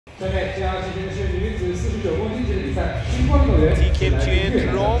T-Kim Tuyen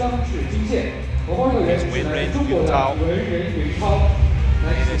TRUONG against Wenren Yuntao.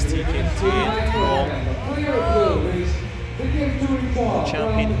 This T-Kim Tuyen TRUONG,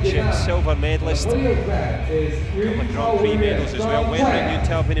 championship silver medalist, a couple of Grand Prix medals as well. Wenren Yuntao,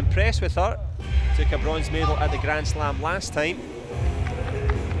 have been impressed with her. Took a bronze medal at the Grand Slam last time.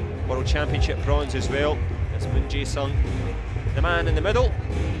 World Championship bronze as well. That's Moon Jae-sung, the man in the middle.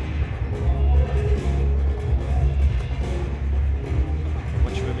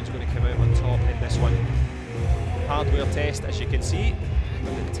 Which woman's going to come out on top in this one? Hardware test, as you can see.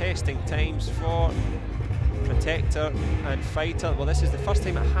 The testing times for protector and fighter. Well, this is the first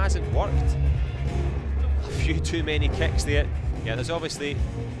time it hasn't worked. A few too many kicks there. Yeah, there's obviously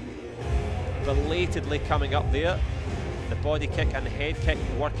relatedly coming up there. The body kick and the head kick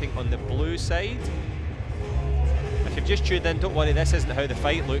working on the blue side. If you've just tuned in, don't worry, this isn't how the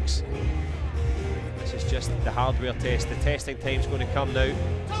fight looks. This is just the hardware test. The testing time's going to come now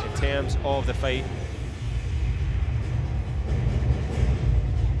in terms of the fight.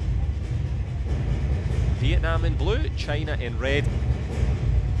 Vietnam in blue, China in red.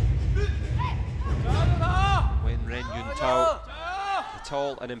 Wenren Yuntao, the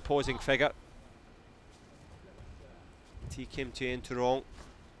tall and imposing figure. T-Kim Tuyen TRUONG,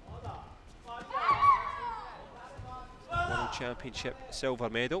 World Championship silver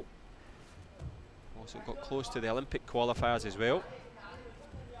medal. Also got close to the Olympic qualifiers as well.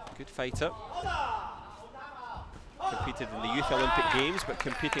 Good fighter. Competed in the Youth Olympic Games, but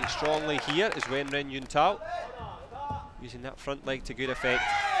competing strongly here is Wenren Yuntao. Using that front leg to good effect.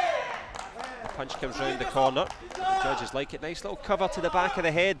 The punch comes round the corner. The judges like it. Nice little cover to the back of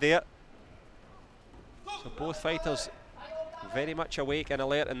the head there. So both fighters very much awake and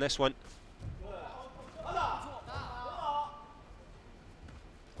alert in this one.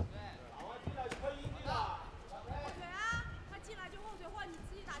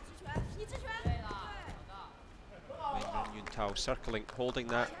 Yuntao circling, holding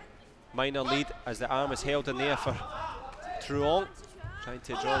that minor lead as the arm is held in the air for TRUONG, trying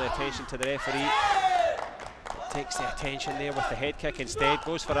to draw the attention to the referee. Takes the attention there with the head kick instead,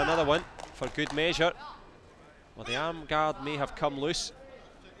 goes for another one for good measure. Well, the arm guard may have come loose,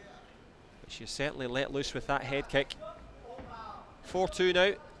 but she certainly let loose with that head kick. 4-2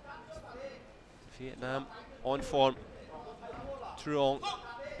 now. Vietnam on form. TRUONG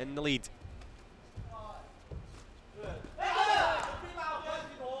in the lead.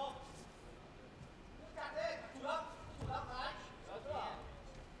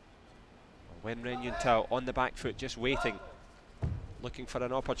 Wenren Yuntao on the back foot, just waiting, looking for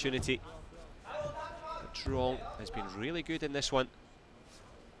an opportunity. But TRUONG has been really good in this one.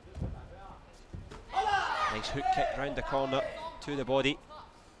 Nice hook kick round the corner to the body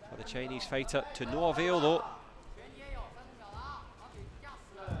for the Chinese fighter, to no avail though.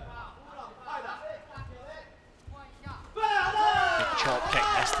 Big chop kick,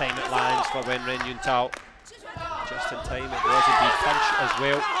 this time it lands for Wenren Yuntao. Just in time, it was indeed punch as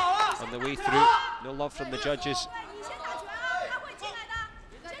well. On the way through, no love from the judges.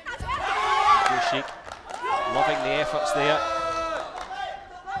 Sheik loving the efforts there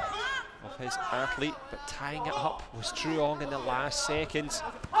of his athlete, but tying it up was TRUONG in the last seconds.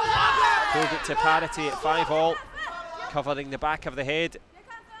 Pulled it to parity at 5-all, covering the back of the head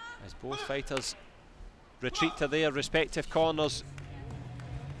as both fighters retreat to their respective corners.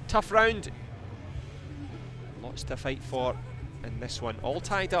 Tough round. Lots to fight for in this one, all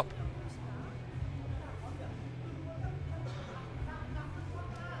tied up.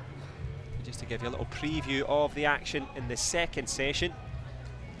 Just to give you a little preview of the action in the second session,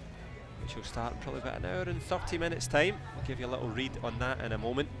 which will start in probably about an hour and 30 minutes time. I'll give you a little read on that in a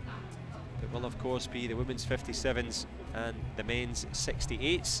moment. It will of course be the women's 57s and the men's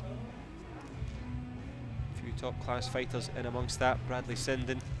 68s. A few top class fighters in amongst that. Bradley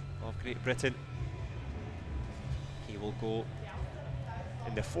Sinden of Great Britain. He will go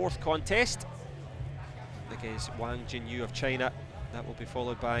in the fourth contest against Wang Jinyu of China. That will be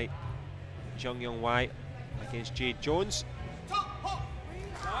followed by Zheng Yongwei against Jade Jones.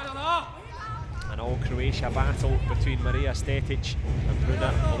 An all-Croatia battle between Marija Stetic and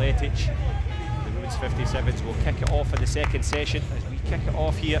Bruna Miletic. The women's 57s will kick it off in the second session as we kick it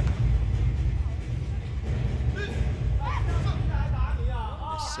off here.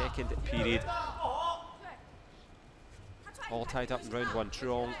 The second period. All tied up in round one.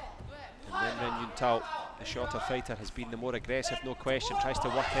 TRUONG and Wenren Yuntao, the shorter fighter, has been the more aggressive, no question. Tries to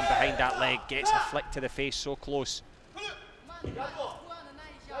work in behind that leg, gets a flick to the face, so close.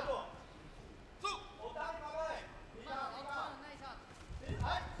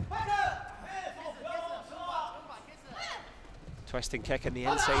 Twisting kick in the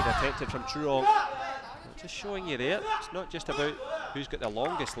inside attempted from TRUONG. Just showing you there, it's not just about who's got the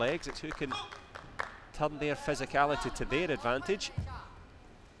longest legs, it's who can turn their physicality to their advantage.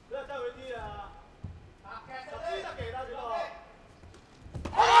 And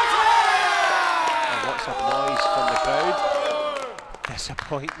lots of noise from the crowd.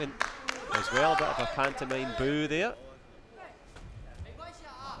 Disappointment as well, a bit of a pantomime boo there.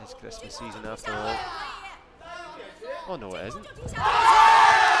 It's Christmas season after all. Oh no, it isn't.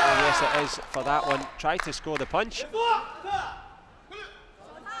 Oh yes, it is for that one. Tried to score the punch. The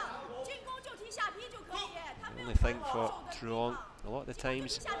only thing for TRUONG, a lot of the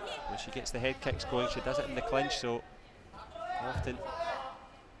times when she gets the head kicks going, she does it in the clinch, so often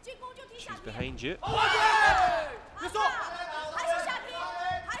she's behind you.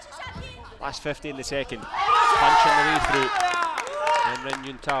 Last 50 in the second. Punching the way through. Wenren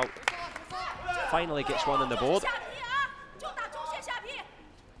Yuntao finally gets one on the board.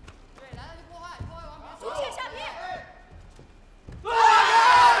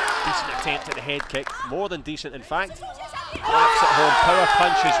 Decent attempt at the head kick, more than decent in fact. Wraps it home, power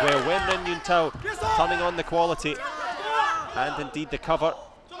punch as well. Wenren Yuntao turning on the quality and indeed the cover.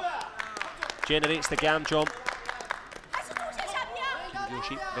 Generates the gam jump.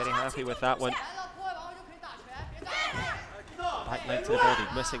 Wuxi very happy with that one. Back leg to the body,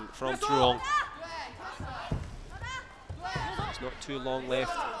 missing from TRUONG. There's not too long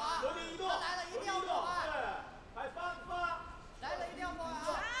left.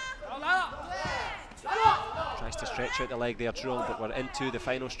 Tries to stretch out the leg there, TRUONG, but we're into the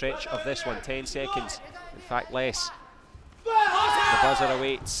final stretch of this one. 10 seconds, in fact less. The buzzer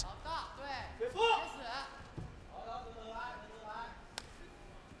awaits.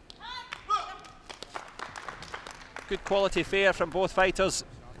 Good quality fair from both fighters,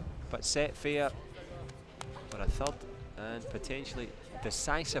 but set fair for a third and potentially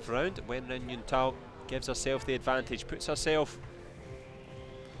decisive round. Wenren Yuntao gives herself the advantage, puts herself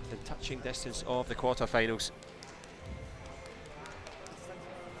within touching distance of the quarterfinals.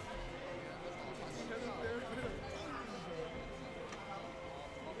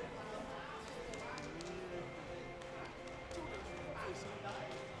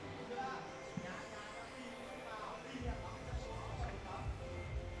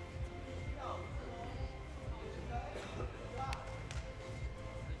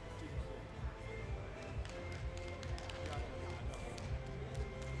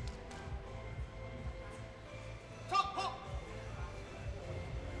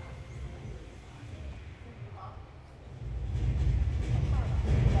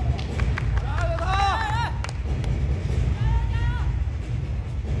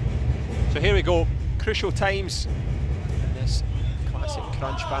 So here we go, crucial times in this classic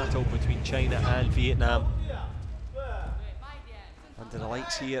crunch battle between China and Vietnam. Under the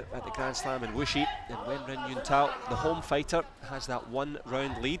lights here at the Grand Slam in Wuxi, and Wenren Yuntao, the home fighter, has that 1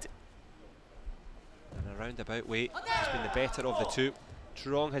 round lead. In a roundabout way, has been the better of the two.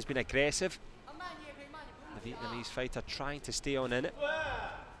 TRUONG has been aggressive. The Vietnamese fighter trying to stay on in it.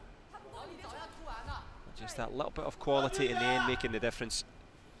 Just that little bit of quality in the end making the difference.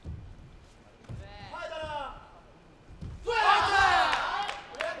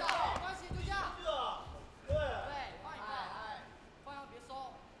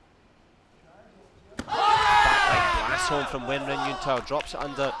 Home from Wenren Yuntao, drops it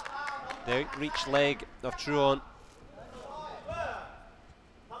under the outreach leg of TRUONG.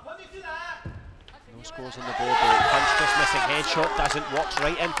 No scores on the board though. Punch just missing, headshot doesn't, walks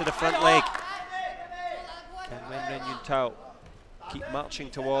right into the front leg. Can Wenren Yuntao keep marching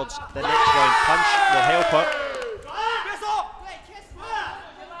towards the next round? Punch will help her.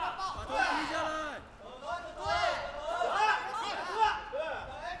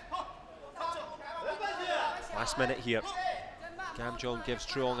 Last minute here. Gam Jong gives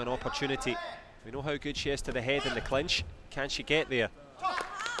TRUONG an opportunity. We know how good she is to the head in the clinch. Can she get there?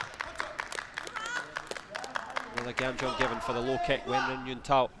 Another Gam Jong given for the low kick. Wenren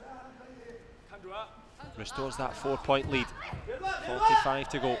Yuntao restores that 4-point lead. 45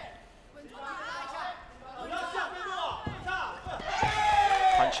 to go.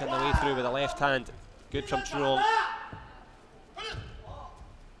 Punching the way through with the left hand. Good from TRUONG.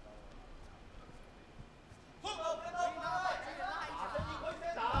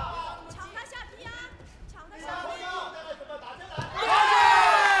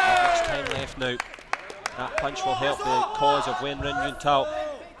 Now, that punch will help the cause of Wenren Yuntao.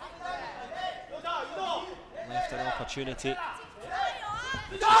 Left an opportunity.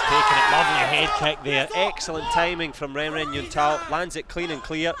 She's taken it, lovely head kick there. Excellent timing from Wenren Yuntao. Lands it clean and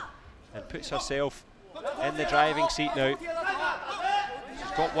clear and puts herself in the driving seat now.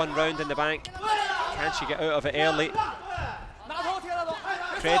 She's got 1 round in the bank. Can she get out of it early?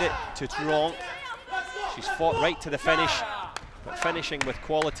 Credit to TRUONG. She's fought right to the finish, but finishing with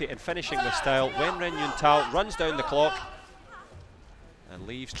quality and finishing with style. Wenren Yuntao runs down the clock and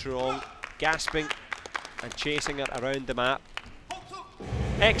leaves TRUONG gasping and chasing her around the map.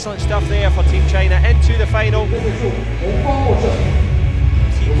 Excellent stuff there for Team China into the final. Tuyen,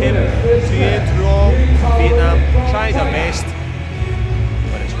 TRUONG, Vietnam tries her best,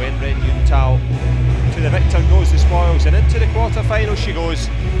 but it's Wenren Yuntao. To the victor goes the spoils, and into the quarter-final she goes.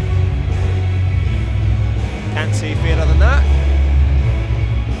 Can't say fairer than that.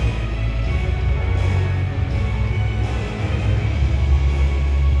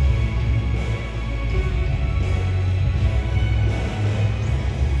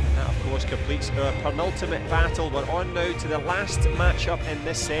 And that, of course, completes our penultimate battle. We're on now to the last matchup in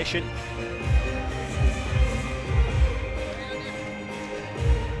this session.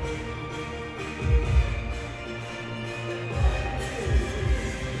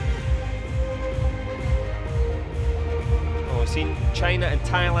 Seen China and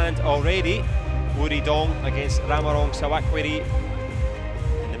Thailand already. Wuridong against Ramarong Sawakwiri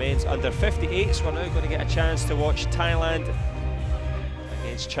in the men's under 58s. We're now going to get a chance to watch Thailand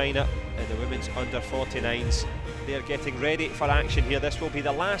against China in the women's under 49s. They're getting ready for action here. This will be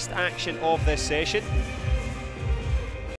the last action of this session.